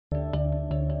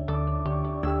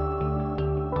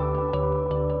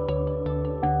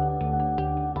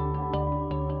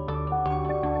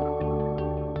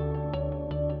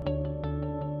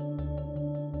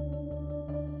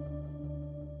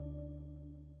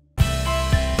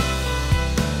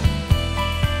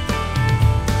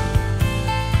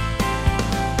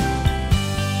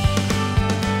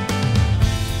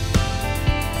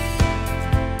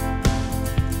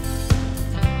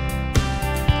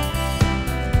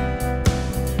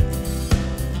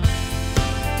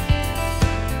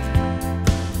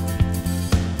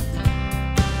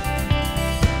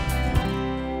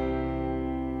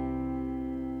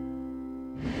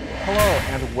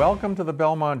Welcome to the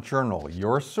Belmont Journal,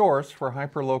 your source for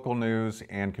hyperlocal news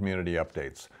and community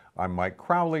updates. I'm Mike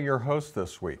Crowley, your host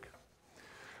this week.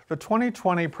 The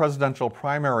 2020 presidential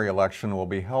primary election will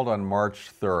be held on March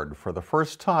 3rd. For the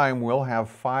first time, we'll have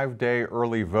 5-day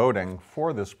early voting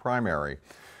for this primary.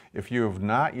 If you have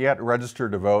not yet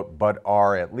registered to vote but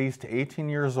are at least 18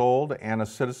 years old and a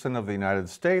citizen of the United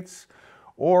States,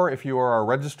 or if you are a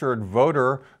registered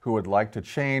voter who would like to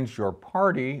change your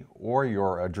party or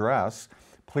your address,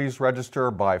 please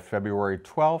register by February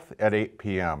 12th at 8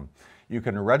 p.m. You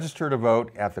can register to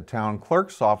vote at the town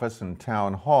clerk's office in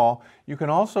Town Hall. You can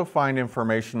also find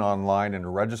information online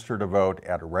and register to vote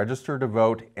at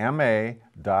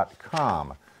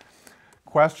registertovotema.com.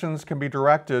 Questions can be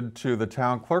directed to the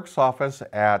town clerk's office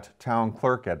at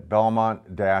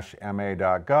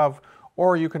townclerk@belmont-ma.gov,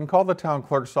 or you can call the town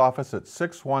clerk's office at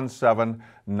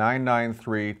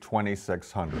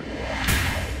 617-993-2600.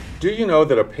 Do you know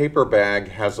that a paper bag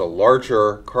has a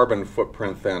larger carbon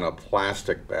footprint than a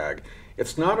plastic bag?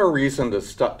 It's not a reason to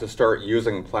start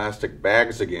using plastic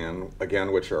bags again,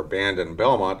 which are banned in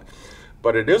Belmont,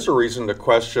 but it is a reason to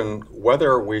question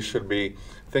whether we should be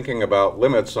thinking about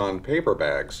limits on paper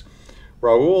bags.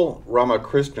 Rahul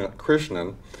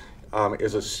Ramakrishnan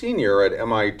is a senior at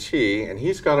MIT, and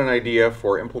he's got an idea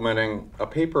for implementing a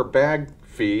paper bag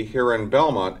fee here in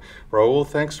Belmont. Rahul,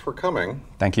 thanks for coming.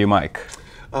 Thank you, Mike.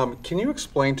 Can you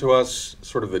explain to us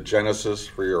sort of the genesis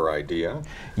for your idea?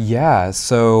 Yeah,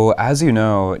 so as you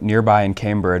know, nearby in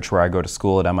Cambridge, where I go to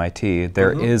school at MIT,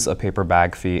 there is a paper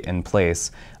bag fee in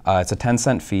place. It's a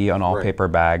 10-cent fee on all paper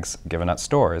bags given at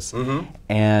stores.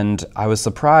 And I was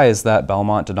surprised that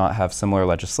Belmont did not have similar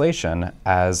legislation,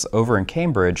 as over in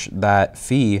Cambridge, that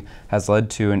fee has led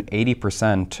to an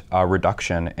 80%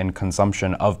 reduction in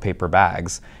consumption of paper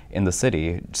bags in the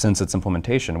city since its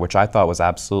implementation, which I thought was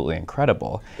absolutely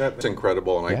incredible. That's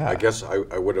incredible, and I guess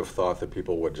I would have thought that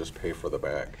people would just pay for the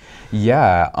bag.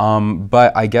 Yeah,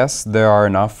 but I guess there are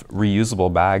enough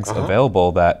reusable bags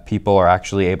available that people are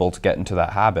actually able to get into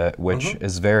that habit, which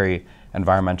is very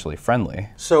environmentally friendly.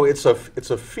 So it's a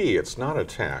fee, it's not a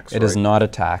tax, It is not a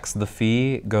tax. The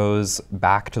fee goes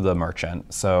back to the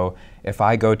merchant. So if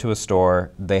I go to a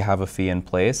store, they have a fee in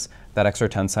place, that extra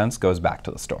 10 cents goes back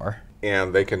to the store.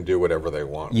 And they can do whatever they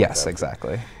want. Yes,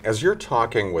 exactly. As you're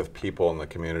talking with people in the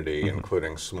community,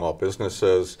 including small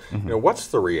businesses, you know, what's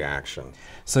the reaction?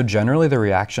 So generally the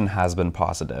reaction has been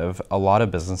positive. A lot of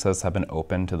businesses have been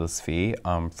open to this fee.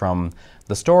 From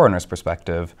the store owner's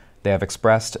perspective, they have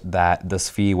expressed that this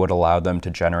fee would allow them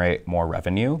to generate more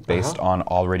revenue based on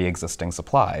already existing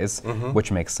supplies,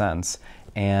 which makes sense.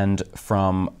 And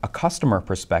from a customer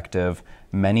perspective,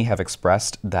 many have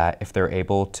expressed that if they're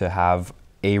able to have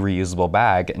a reusable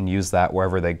bag and use that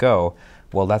wherever they go,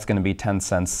 well, that's going to be 10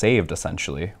 cents saved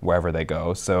essentially wherever they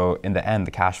go. So in the end,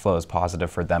 the cash flow is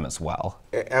positive for them as well.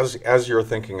 As you're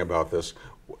thinking about this,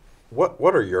 what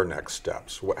are your next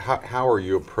steps? How are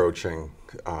you approaching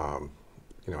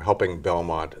helping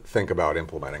Belmont think about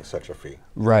implementing such a fee?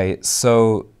 Right.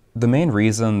 So the main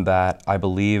reason that I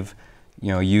believe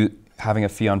having a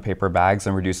fee on paper bags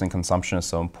and reducing consumption is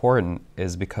so important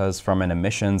is because from an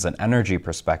emissions and energy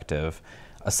perspective,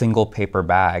 a single paper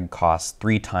bag costs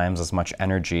 3 times as much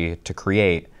energy to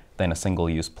create than a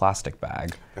single-use plastic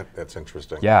bag. That's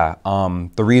interesting. Yeah.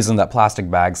 The reason that plastic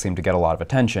bags seem to get a lot of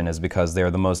attention is because they're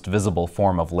the most visible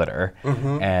form of litter.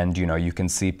 And you can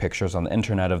see pictures on the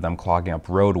internet of them clogging up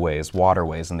roadways,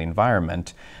 waterways, and the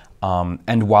environment.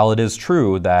 And while it is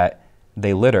true that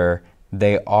they litter,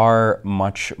 they are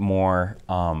much more,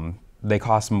 they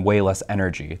cost way less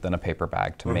energy than a paper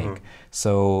bag to make.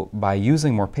 So by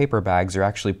using more paper bags, you're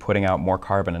actually putting out more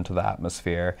carbon into the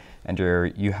atmosphere, and you're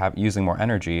using more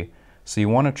energy. So you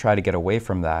want to try to get away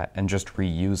from that and just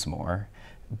reuse more.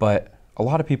 But a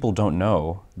lot of people don't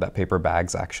know that paper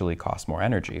bags actually cost more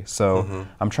energy. So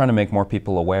I'm trying to make more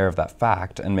people aware of that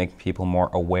fact and make people more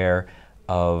aware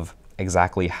of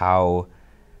exactly how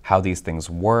these things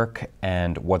work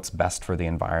and what's best for the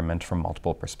environment from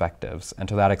multiple perspectives. And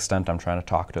to that extent, I'm trying to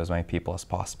talk to as many people as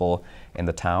possible in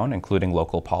the town, including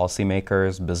local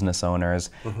policymakers, business owners,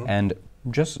 and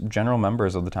just general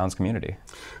members of the town's community.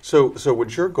 So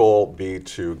would your goal be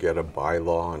to get a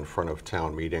bylaw in front of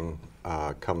town meeting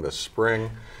come this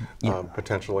spring,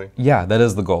 potentially? Yeah, that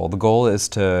is the goal. The goal is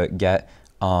to get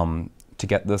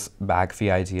this bag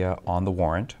fee idea on the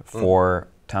warrant for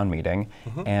town meeting,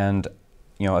 and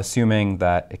assuming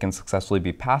that it can successfully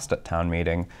be passed at town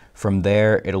meeting, from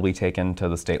there it'll be taken to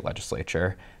the state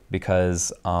legislature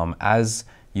because as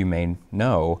you may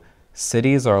know,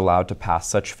 cities are allowed to pass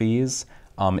such fees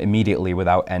immediately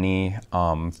without any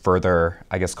further,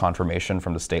 I guess, confirmation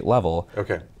from the state level,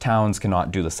 towns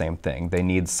cannot do the same thing. They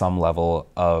need some level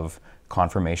of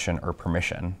confirmation or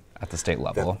permission at the state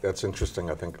level. That's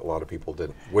interesting. I think a lot of people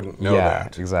wouldn't know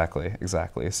that. Yeah,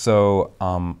 exactly. So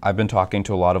I've been talking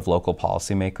to a lot of local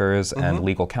policymakers and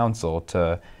legal counsel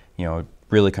to,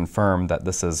 really confirm that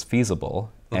this is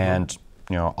feasible. And,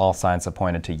 all signs have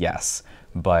pointed to yes.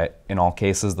 But in all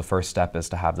cases, the first step is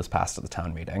to have this passed at the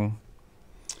town meeting.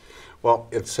 Well,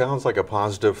 it sounds like a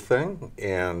positive thing,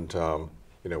 and I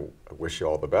wish you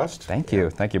all the best. Thank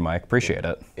you, Mike. Appreciate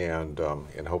it. And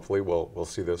hopefully we'll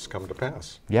see this come to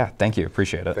pass. Yeah, thank you.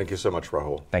 Appreciate it. Thank you so much,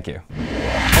 Rahul. Thank you.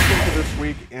 Welcome to This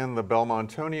Week in the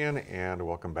Belmontonian, and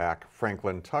welcome back,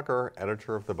 Franklin Tucker,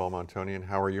 editor of the Belmontonian.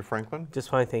 How are you, Franklin? Just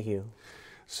fine, thank you.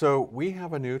 So we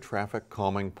have a new traffic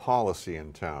calming policy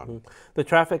in town. The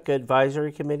Traffic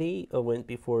Advisory Committee went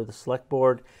before the Select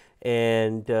Board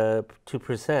and to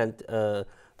present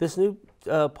this new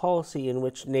policy in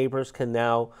which neighbors can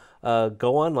now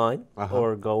go online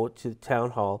or go to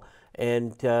Town Hall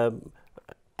and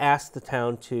ask the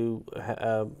town to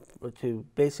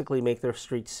basically make their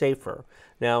streets safer.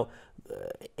 Now,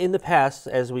 in the past,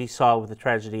 as we saw with the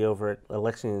tragedy over at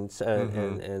Lexington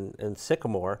and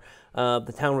Sycamore,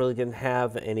 the town really didn't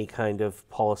have any kind of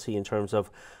policy in terms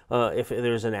of if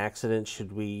there's an accident,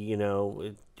 should we,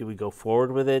 do we go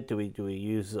forward with it? Do we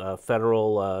use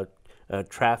federal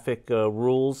traffic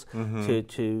rules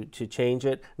to change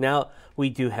it? Now we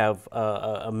do have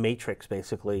a matrix,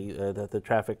 basically, that the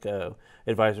Traffic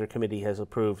Advisory Committee has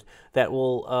approved that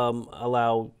will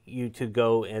allow you to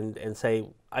go and say,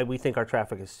 we think our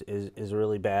traffic is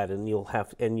really bad, and you'll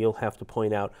have to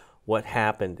point out what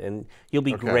happened, and you'll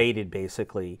be graded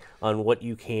basically on what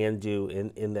you can do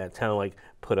in that town, like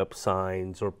put up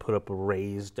signs or put up a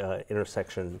raised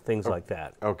intersection, things like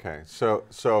that. Okay, so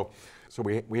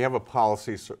we have a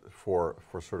policy for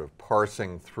sort of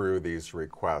parsing through these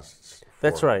requests.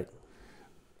 That's right.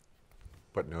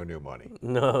 But no new money.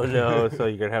 No. So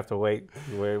you're gonna have to wait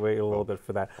a little bit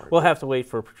for that. We'll have to wait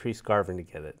for Patrice Garvin to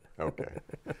get it. Okay.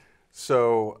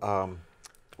 So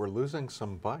we're losing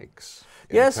some bikes.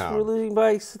 Yes, we're losing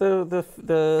bikes.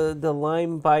 The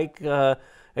Lime bike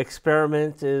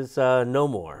experiment is no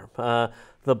more.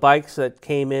 The bikes that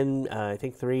came in, I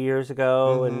think 3 years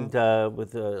ago, and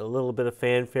with a little bit of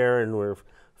fanfare, and were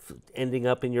ending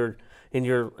up in your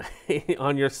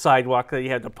on your sidewalk that you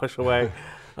had to push away.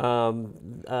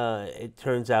 It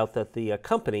turns out that the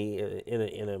company,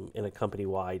 in a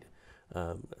company-wide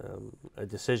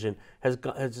decision, has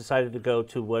decided to go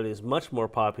to what is much more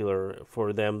popular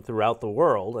for them throughout the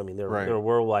world. I mean, they're a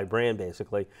worldwide brand,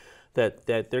 basically. That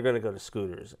they're going to go to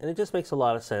scooters, and it just makes a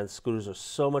lot of sense. Scooters are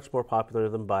so much more popular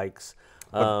than bikes.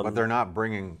 But they're not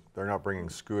bringing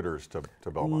scooters to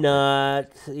Belmont.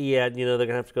 Not yet. They're going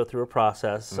to have to go through a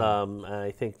process.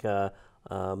 I think.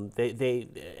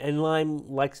 And Lime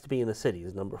likes to be in the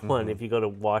cities, number one. If you go to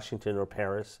Washington or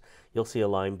Paris, you'll see a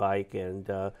Lime bike and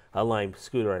a Lime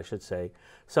scooter, I should say.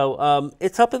 So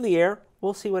it's up in the air.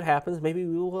 We'll see what happens. Maybe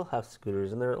we will have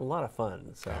scooters, and they're a lot of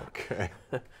fun. So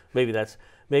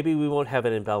maybe we won't have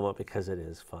it in Belmont because it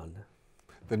is fun.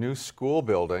 The new school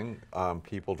building,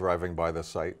 people driving by the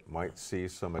site might see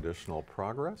some additional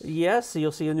progress? Yes,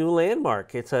 you'll see a new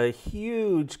landmark. It's a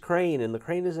huge crane, and the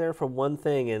crane is there for one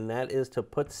thing, and that is to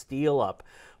put steel up.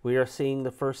 We are seeing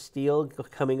the first steel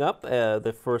coming up.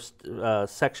 The first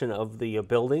section of the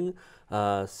building,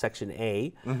 Section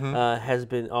A, has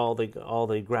been all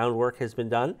the groundwork has been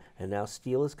done, and now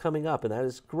steel is coming up, and that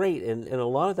is great. And a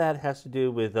lot of that has to do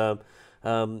with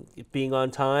being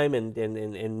on time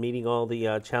and meeting all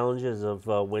the challenges of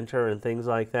winter and things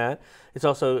like that. It's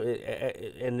also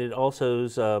it also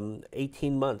is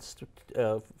 18 months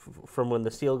from when the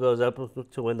steel goes up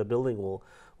to when the building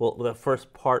the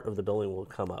first part of the building will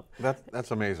come up.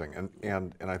 That's amazing,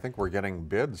 and I think we're getting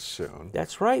bids soon.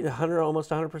 That's right. Almost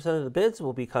 100% of the bids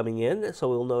will be coming in, so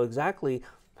we'll know exactly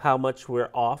how much we're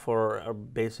off, or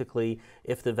basically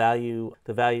if the value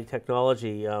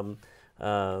technology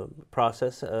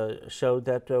process showed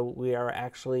that we are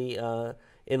actually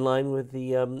in line with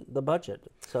the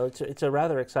budget. So it's a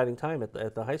rather exciting time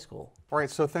at the high school. All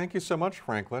right, so thank you so much,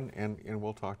 Franklin, and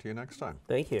we'll talk to you next time.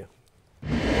 Thank you.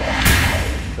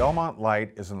 Belmont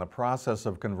Light is in the process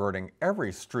of converting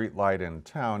every street light in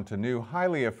town to new,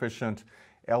 highly efficient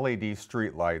LED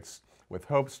street lights, with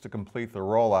hopes to complete the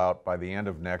rollout by the end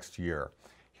of next year.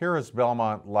 Here is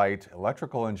Belmont Light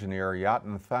electrical engineer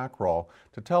Yatin Thakral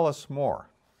to tell us more.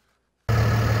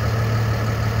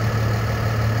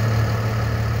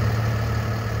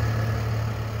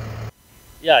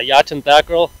 Yeah, Yatin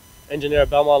Thakral, engineer at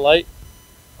Belmont Light.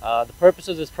 The purpose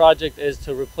of this project is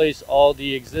to replace all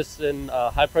the existing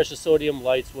high-pressure sodium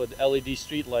lights with LED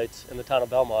street lights in the town of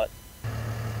Belmont.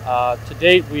 To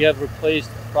date, we have replaced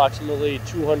approximately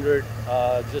 200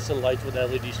 existing lights with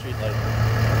LED street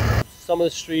lights. Some of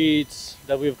the streets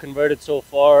that we've converted so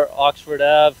far: Oxford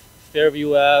Ave,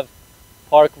 Fairview Ave,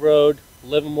 Park Road,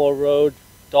 Livermore Road,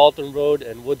 Dalton Road,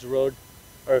 and Woods Road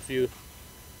are a few.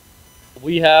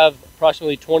 We have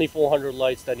approximately 2,400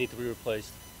 lights that need to be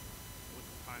replaced.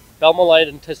 Belmont Light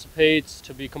anticipates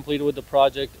to be completed with the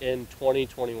project in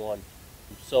 2021.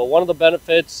 So one of the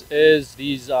benefits is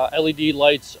these LED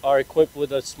lights are equipped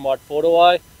with a smart photo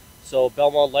eye. So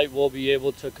Belmont Light will be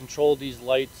able to control these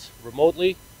lights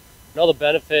remotely. Another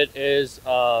benefit is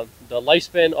the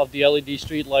lifespan of the LED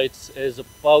street lights is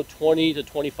about 20 to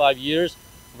 25 years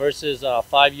versus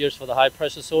 5 years for the high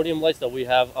pressure sodium lights that we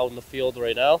have out in the field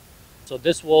right now. So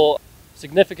this will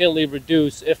significantly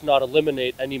reduce, if not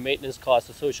eliminate, any maintenance costs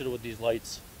associated with these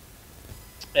lights.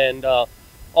 And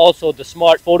also the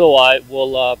smart photo eye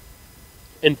will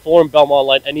inform Belmont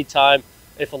Light anytime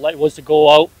if a light was to go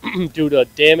out due to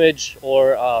damage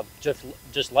or just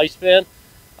lifespan.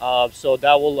 So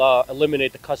that will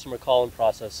eliminate the customer calling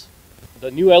process. The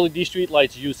new LED street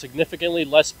lights use significantly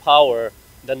less power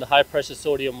than the high pressure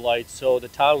sodium lights, so the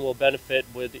town will benefit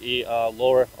with a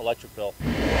lower electric bill.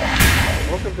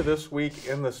 Welcome to This Week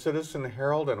in the Citizen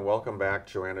Herald, and welcome back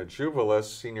Joanna Juvelis,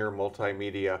 Senior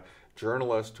Multimedia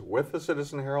Journalist with the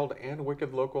Citizen Herald and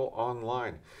Wicked Local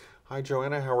Online. Hi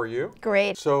Joanna, how are you?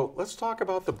 Great. So let's talk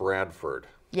about the Bradford.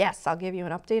 Yes, I'll give you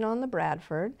an update on the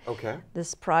Bradford. Okay.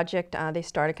 This project, they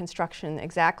started construction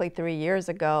exactly 3 years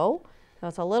ago. So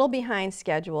it's a little behind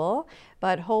schedule,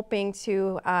 but hoping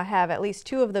to have at least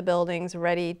 2 of the buildings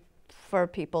ready for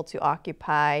people to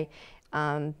occupy,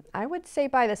 I would say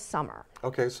by the summer.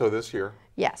 Okay, so this year.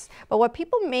 Yes, but what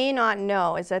people may not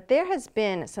know is that there has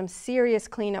been some serious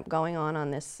cleanup going on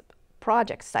this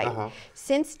project site.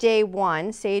 Since day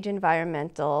one, Sage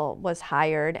Environmental was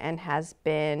hired and has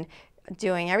been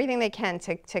doing everything they can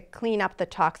to clean up the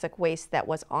toxic waste that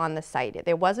was on the site.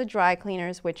 There was a dry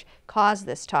cleaners which caused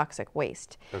this toxic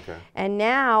waste. Okay. And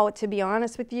now, to be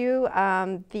honest with you,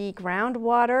 the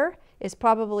groundwater is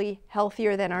probably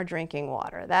healthier than our drinking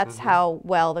water. That's how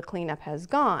well the cleanup has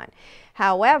gone.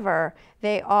 However,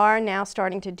 they are now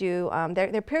starting to do,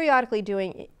 they're periodically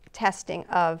doing testing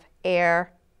of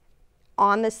air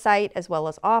on the site as well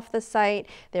as off the site.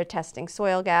 They're testing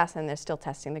soil gas and they're still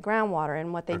testing the groundwater.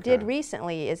 And what they did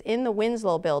recently is in the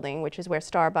Winslow building, which is where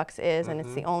Starbucks is, and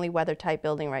it's the only weather type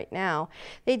building right now,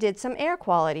 they did some air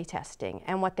quality testing.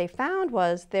 And what they found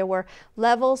was there were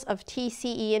levels of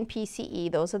TCE and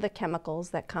PCE. Those are the chemicals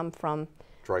that come from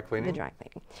dry cleaning? The dry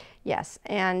cleaning, yes.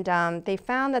 And they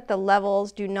found that the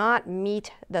levels do not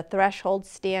meet the threshold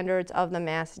standards of the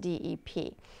Mass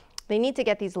DEP. They need to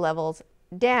get these levels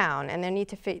down, and they need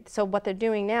to so what they're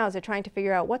doing now is they're trying to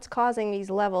figure out what's causing these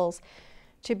levels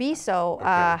to be so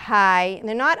high. And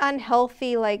they're not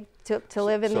unhealthy, like to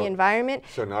live in the environment.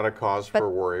 So not a cause for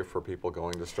worry for people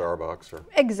going to Starbucks or.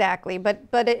 Exactly, but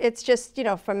it's just, you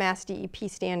know, for Mass DEP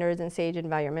standards and Sage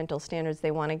Environmental standards,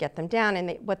 they want to get them down.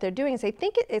 And what they're doing is they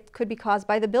think it could be caused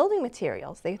by the building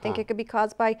materials. They think it could be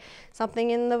caused by something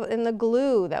in the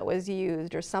glue that was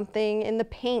used or something in the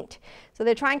paint. So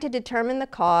they're trying to determine the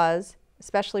cause,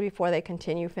 especially before they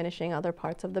continue finishing other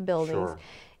parts of the buildings. Sure.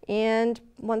 And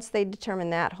once they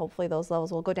determine that, hopefully those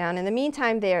levels will go down. In the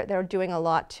meantime, they're doing a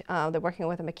lot. They're working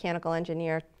with a mechanical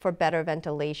engineer for better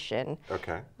ventilation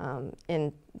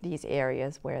in these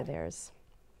areas where there's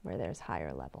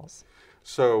higher levels.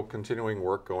 So continuing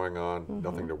work going on,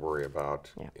 nothing to worry about.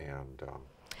 Yeah. And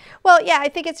well, yeah, I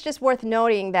think it's just worth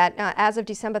noting that as of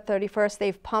December 31st,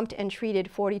 they've pumped and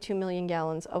treated 42 million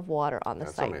gallons of water on the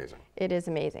site. That's amazing. It is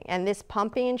amazing. And this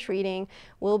pumping and treating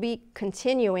will be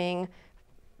continuing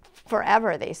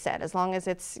forever, they said. As long as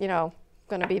it's, you know,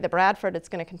 going to be the Bradford, it's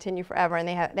going to continue forever. And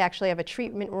they actually have a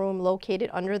treatment room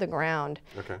located under the ground,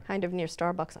 kind of near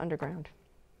Starbucks underground.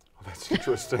 Oh, that's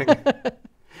interesting.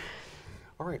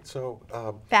 All right, so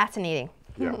fascinating.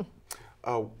 Yeah.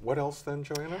 What else then,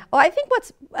 Joanna? Oh, I think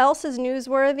what else is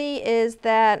newsworthy is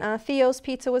that Theo's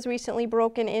Pizza was recently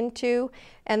broken into,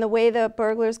 and the way the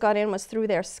burglars got in was through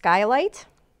their skylight.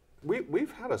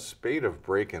 We've had a spate of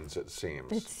break-ins, it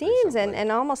seems. It seems,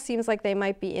 and almost seems like they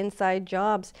might be inside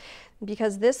jobs,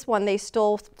 because this one, they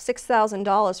stole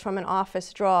 $6,000 from an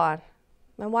office drawer.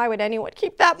 And why would anyone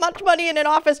keep that much money in an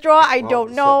office drawer? I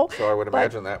don't know. So I would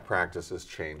imagine that practice is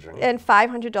changing. And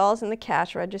 $500 in the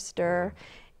cash register.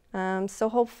 So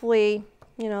hopefully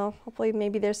you know, hopefully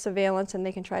maybe there's surveillance and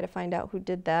they can try to find out who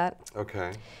did that.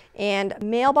 Okay. And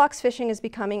mailbox phishing is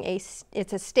becoming it's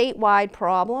a statewide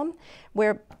problem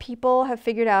where people have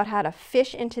figured out how to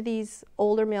phish into these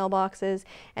older mailboxes,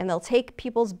 and they'll take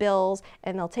people's bills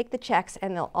and they'll take the checks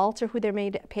and they'll alter who they're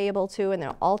made payable to, and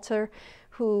they'll alter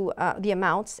who the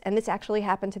amounts. And this actually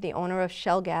happened to the owner of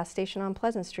Shell gas station on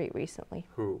Pleasant Street recently.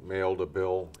 Who mailed a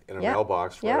bill in a Yep.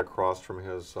 mailbox right Yep. across from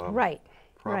his Right.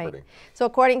 property. Right. So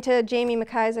according to Jamie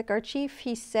McIsaac, our chief,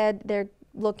 he said they're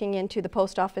looking into, the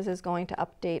post office is going to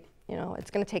update, you know,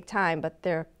 it's going to take time, but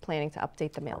they're planning to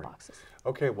update the mailboxes.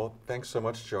 Okay, well, thanks so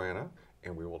much, Joanna,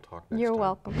 and we will talk next You're time.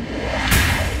 welcome.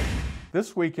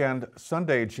 This weekend,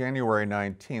 Sunday, January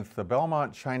 19th, the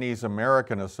Belmont Chinese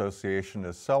American Association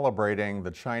is celebrating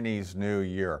the Chinese New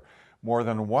Year. More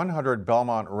than 100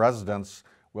 Belmont residents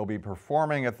will be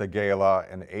performing at the gala,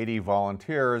 and 80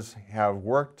 volunteers have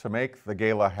worked to make the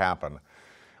gala happen.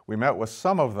 We met with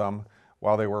some of them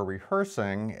while they were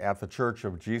rehearsing at the Church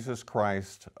of Jesus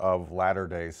Christ of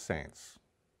Latter-day Saints.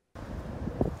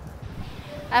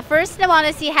 First, I want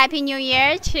to say Happy New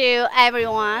Year to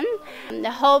everyone. I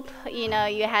hope you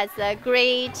had a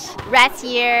great rest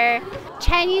year.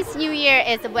 Chinese New Year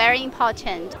is a very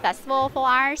important festival for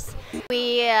us.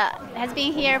 We has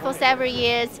been here for several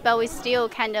years, but we still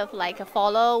kind of like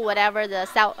follow whatever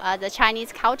the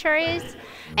Chinese culture is.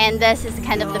 And this is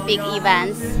kind of the big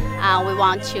events. We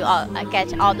want to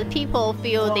get all the people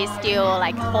feel they still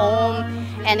like home,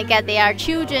 and get their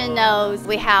children know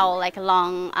we have like a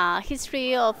long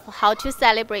history of how to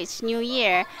celebrate New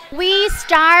Year. We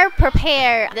start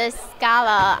prepare this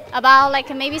gala about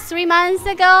like maybe 3 months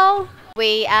ago.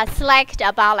 We select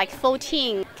about like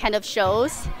 14 kind of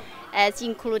shows, as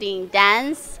including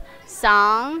dance,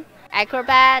 song,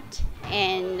 acrobat,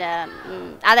 and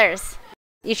others.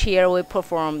 Each year we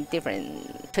perform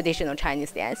different traditional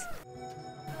Chinese dance.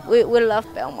 We love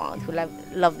Belmont, we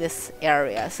love this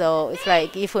area. So it's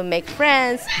like if we make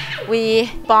friends, we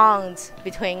bond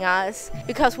between us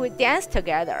because we dance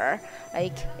together.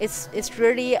 Like it's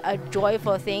really a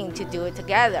joyful thing to do it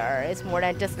together. It's more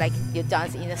than just like you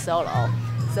dance in a solo.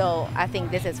 So I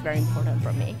think this is very important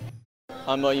for me.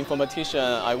 I'm an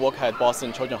informatician. I work at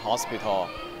Boston Children's Hospital.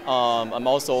 I'm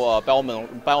also a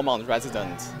Belmont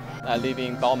resident. I live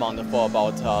in Belmont for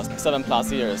about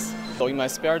 7+ years. So in my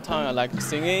spare time, I like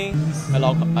singing.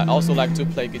 I also like to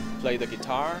play the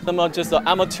guitar. I'm just an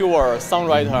amateur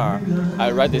songwriter. I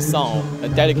write this song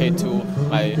dedicated to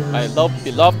my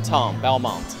beloved town,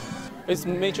 Belmont. It's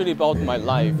majorly about my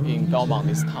life in Belmont,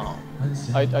 this town.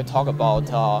 I talk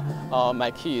about my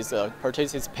kids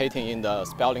participating in the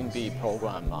spelling bee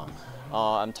program.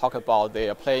 And talk about they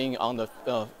are playing on the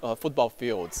football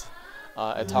fields.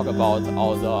 I talk about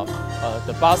all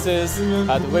the buses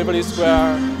at Waverly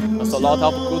Square. There's a lot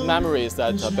of good memories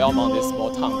that Belmont, this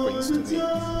small town, brings to me.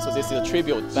 So this is a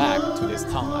tribute back to this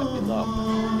town I love.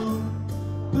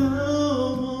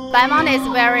 Belmont is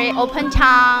a very open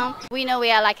town. We know we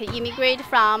are like an immigrant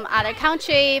from other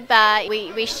country, but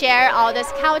we share all this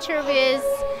culture with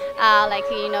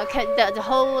the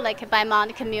whole like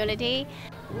Belmont community.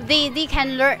 They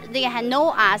can learn, they can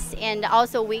know us, and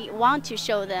also we want to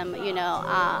show them,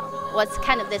 what's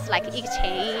kind of this like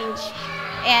exchange.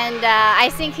 And I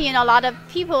think, a lot of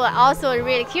people are also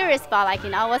really curious about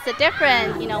what's the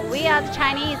difference. We are the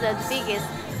Chinese, the biggest,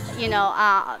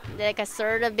 like a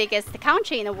third biggest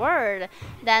country in the world.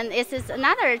 Then this is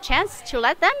another chance to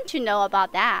let them to know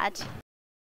about that.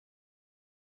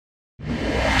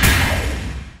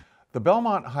 The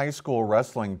Belmont High School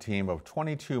wrestling team of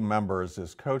 22 members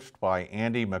is coached by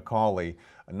Andy McCauley,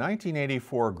 a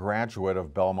 1984 graduate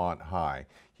of Belmont High.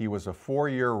 He was a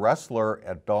 4-year wrestler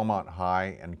at Belmont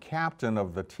High and captain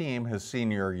of the team his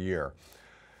senior year.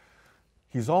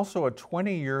 He's also a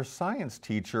 20-year science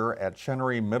teacher at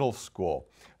Chenery Middle School.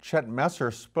 Chet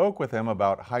Messer spoke with him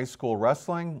about high school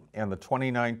wrestling and the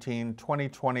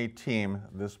 2019-2020 team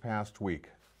this past week.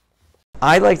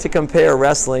 I like to compare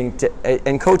wrestling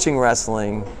and coaching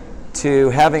wrestling to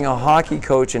having a hockey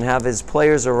coach and have his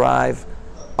players arrive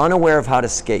unaware of how to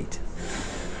skate.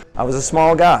 I was a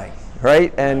small guy,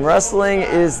 right? And wrestling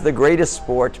is the greatest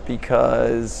sport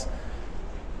because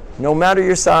no matter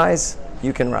your size,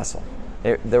 you can wrestle.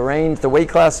 The weight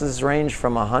classes range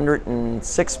from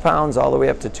 106 pounds all the way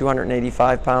up to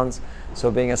 285 pounds. So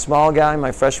being a small guy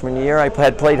my freshman year, I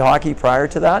had played hockey prior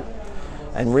to that,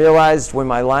 and realized when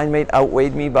my line mate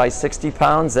outweighed me by 60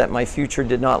 pounds that my future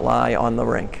did not lie on the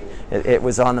rink. It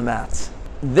was on the mats.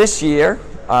 This year,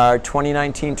 our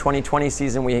 2019-2020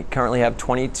 season, we currently have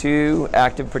 22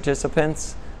 active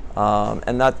participants.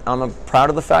 And that I'm proud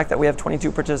of the fact that we have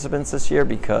 22 participants this year,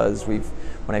 because when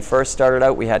I first started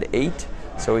out we had 8,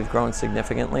 so we've grown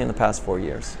significantly in the past 4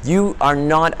 years. You are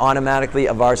not automatically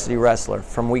a varsity wrestler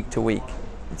from week to week.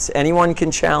 Anyone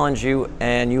can challenge you,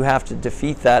 and you have to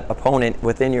defeat that opponent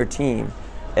within your team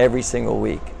every single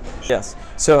week. Yes.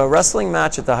 So a wrestling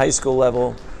match at the high school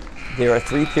level, there are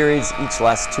 3 periods, each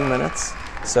lasts 2 minutes.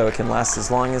 So it can last as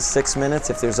long as 6 minutes.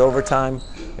 If there's overtime,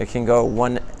 it can go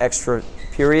 1 extra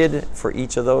period for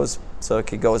each of those, so it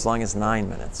could go as long as 9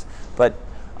 minutes. But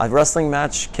a wrestling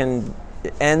match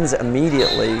ends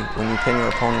immediately when you pin your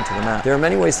opponent to the mat. There are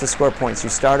many ways to score points. You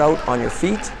start out on your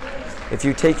feet. If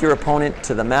you take your opponent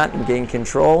to the mat and gain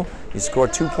control, you score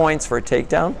 2 points for a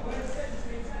takedown.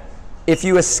 If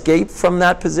you escape from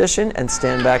that position and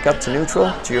stand back up to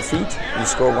neutral, to your feet, you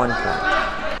score 1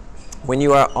 point. When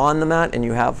you are on the mat and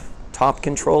you have top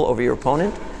control over your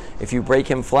opponent, if you break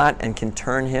him flat and can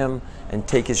turn him and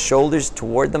take his shoulders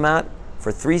toward the mat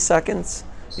for 3 seconds,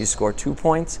 you score 2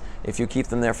 points. If you keep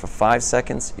them there for 5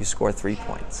 seconds, you score 3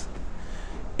 points.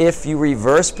 If you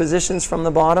reverse positions from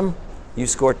the bottom, you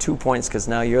score 2 points, because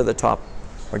now you're the top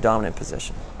or dominant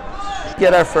position.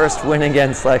 Get our first win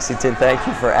against Lexington. Thank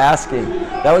you for asking.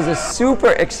 That was a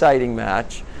super exciting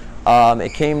match.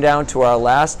 It came down to our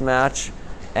last match,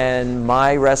 and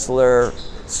my wrestler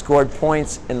scored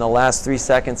points in the last 3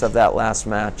 seconds of that last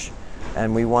match,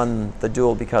 and we won the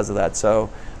duel because of that. So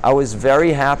I was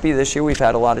very happy. This year we've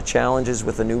had a lot of challenges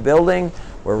with the new building.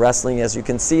 We're wrestling, as you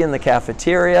can see, in the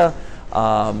cafeteria.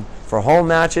 For home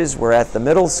matches, we're at the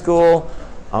middle school.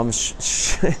 I'm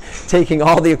taking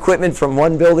all the equipment from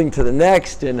one building to the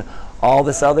next and all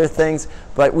this other things.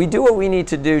 But we do what we need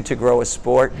to do to grow a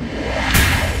sport.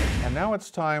 And now it's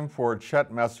time for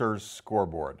Chet Messer's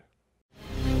Scoreboard.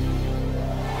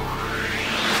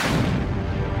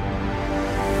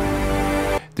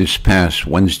 This past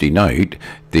Wednesday night,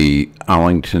 the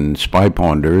Arlington Spy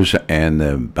Ponders and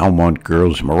the Belmont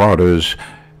Girls Marauders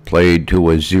played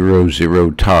to a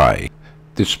 0-0 tie.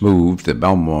 This moved the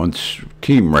Belmont's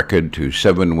team record to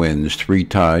 7 wins, 3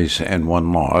 ties, and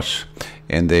 1 loss,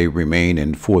 and they remain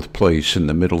in 4th place in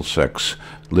the Middlesex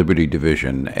Liberty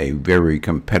Division, a very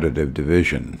competitive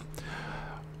division.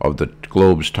 Of the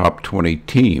Globe's top 20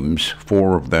 teams,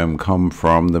 4 of them come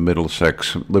from the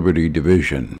Middlesex Liberty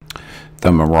Division.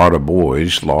 The Marauder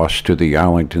boys lost to the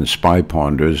Arlington Spy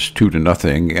Ponders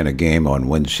 2-0 in a game on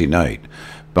Wednesday night.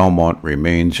 Belmont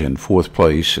remains in 4th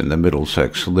place in the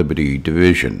Middlesex Liberty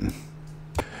Division.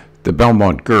 The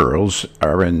Belmont girls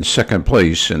are in 2nd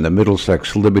place in the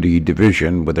Middlesex Liberty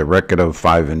Division with a record of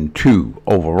 5-2.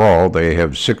 Overall, they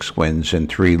have 6 wins and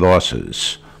 3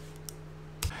 losses.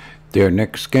 Their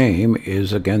next game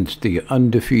is against the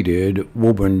undefeated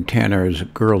Woburn Tanners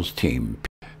girls team.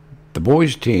 The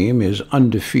boys team is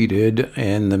undefeated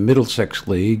in the Middlesex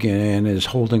League and is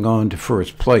holding on to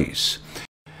 1st place.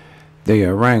 They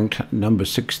are ranked number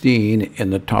 16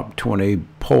 in the top 20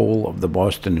 poll of the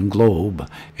Boston Globe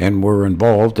and were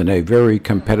involved in a very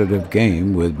competitive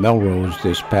game with Melrose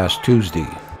this past Tuesday.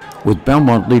 With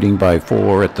Belmont leading by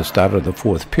 4 at the start of the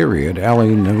 4th period, Ali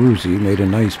Naruzzi made a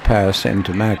nice pass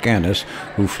into Mac Annis,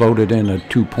 who floated in a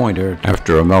 2-pointer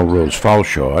after a Melrose foul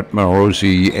shot.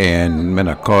 Naruzzi and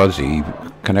Minacozzi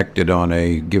connected on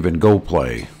a give-and-go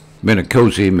play.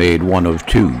 Minacozzi made 1 of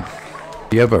 2.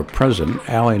 The ever-present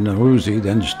Ali Naruzzi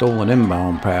then stole an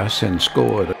inbound pass and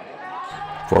scored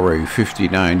for a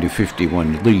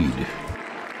 59-51 lead.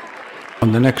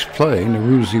 On the next play,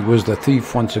 Naruzzi was the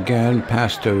thief once again,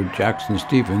 passed to Jackson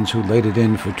Stevens, who laid it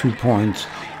in for 2 points,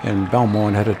 and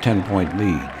Belmont had a 10-point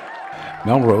lead.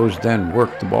 Melrose then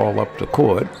worked the ball up the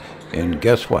court, and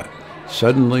guess what?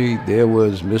 Suddenly there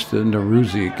was Mr.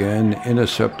 Naruzzi again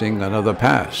intercepting another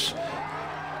pass.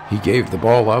 He gave the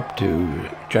ball up to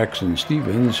Jackson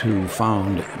Stevens, who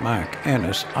found Mac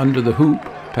Annis under the hoop,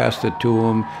 passed it to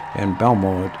him, and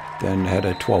Belmont then had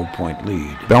a 12-point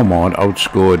lead. Belmont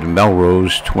outscored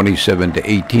Melrose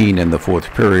 27-18 in the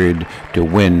 4th period to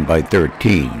win by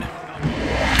 13.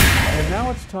 And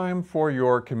now it's time for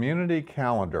your community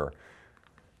calendar.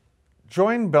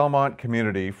 Join Belmont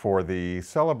community for the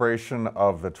celebration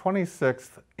of the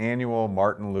 26th Annual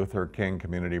Martin Luther King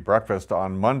Community Breakfast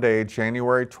on Monday,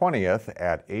 January 20th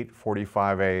at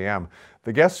 8:45 a.m.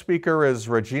 The guest speaker is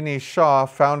Regina Shaw,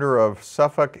 founder of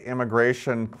Suffolk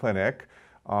Immigration Clinic,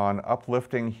 on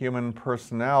uplifting human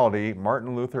personality,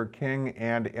 Martin Luther King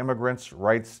and immigrants'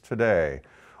 rights today.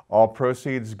 All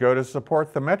proceeds go to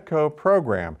support the Metco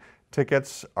program.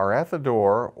 Tickets are at the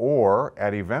door or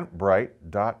at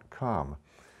eventbrite.com.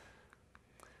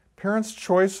 Parents'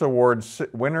 Choice Award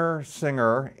winner,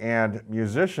 singer, and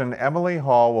musician Emily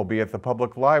Hall will be at the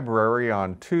Public Library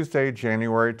on Tuesday,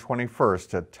 January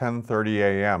 21st at 10:30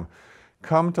 a.m.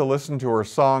 Come to listen to her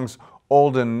songs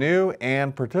old and new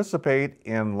and participate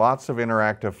in lots of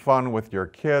interactive fun with your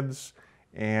kids.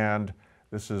 And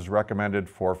this is recommended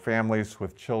for families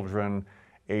with children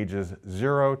ages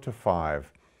 0 to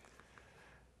 5.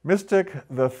 Mystic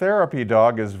the Therapy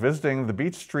Dog is visiting the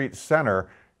Beach Street Center.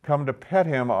 Come to pet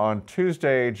him on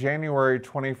Tuesday, January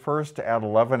 21st at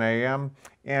 11 a.m.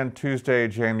 and Tuesday,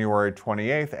 January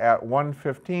 28th at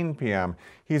 1:15 p.m.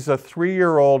 He's a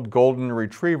 3-year-old golden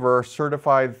retriever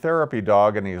certified therapy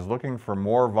dog, and he's looking for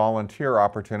more volunteer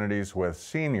opportunities with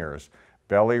seniors.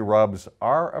 Belly rubs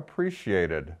are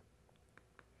appreciated.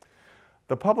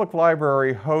 The Public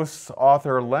Library hosts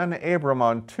author Len Abram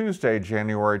on Tuesday,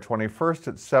 January 21st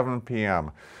at 7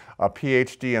 p.m. A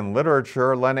PhD in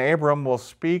literature, Len Abram will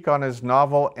speak on his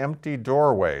novel Empty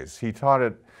Doorways. He taught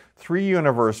at 3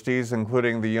 universities,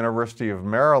 including the University of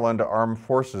Maryland Armed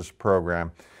Forces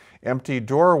program. Empty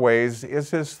Doorways is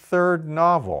his 3rd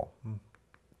novel.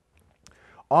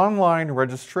 Online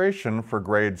registration for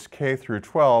grades K through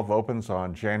 12 opens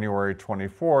on January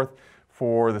 24th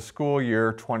for the school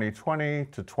year 2020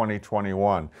 to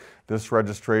 2021. This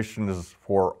registration is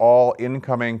for all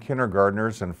incoming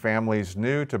kindergartners and families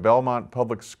new to Belmont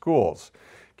Public Schools.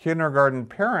 Kindergarten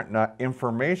Parent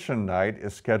Information Night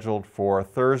is scheduled for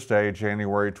Thursday,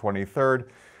 January 23rd,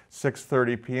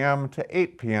 6:30 p.m. to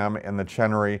 8 p.m. in the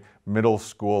Chenery Middle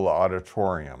School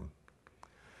Auditorium.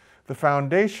 The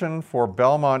Foundation for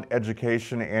Belmont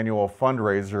Education annual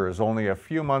fundraiser is only a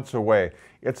few months away.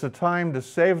 It's a time to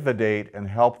save the date and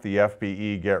help the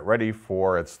FBE get ready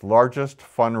for its largest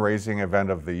fundraising event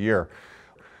of the year.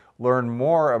 Learn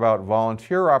more about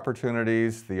volunteer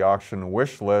opportunities, the auction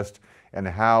wish list, and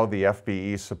how the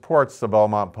FBE supports the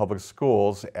Belmont Public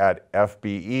Schools at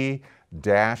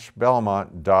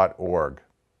fbe-belmont.org.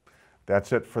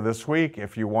 That's it for this week.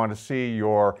 If you want to see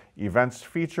your events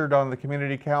featured on the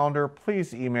community calendar,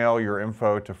 please email your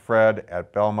info to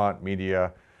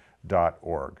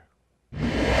fred@belmontmedia.org. We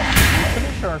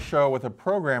finish our show with a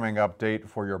programming update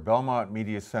for your Belmont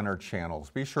Media Center channels.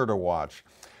 Be sure to watch.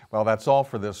 Well, that's all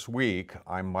for this week.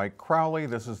 I'm Mike Crowley.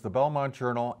 This is the Belmont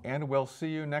Journal, and we'll see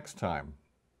you next time.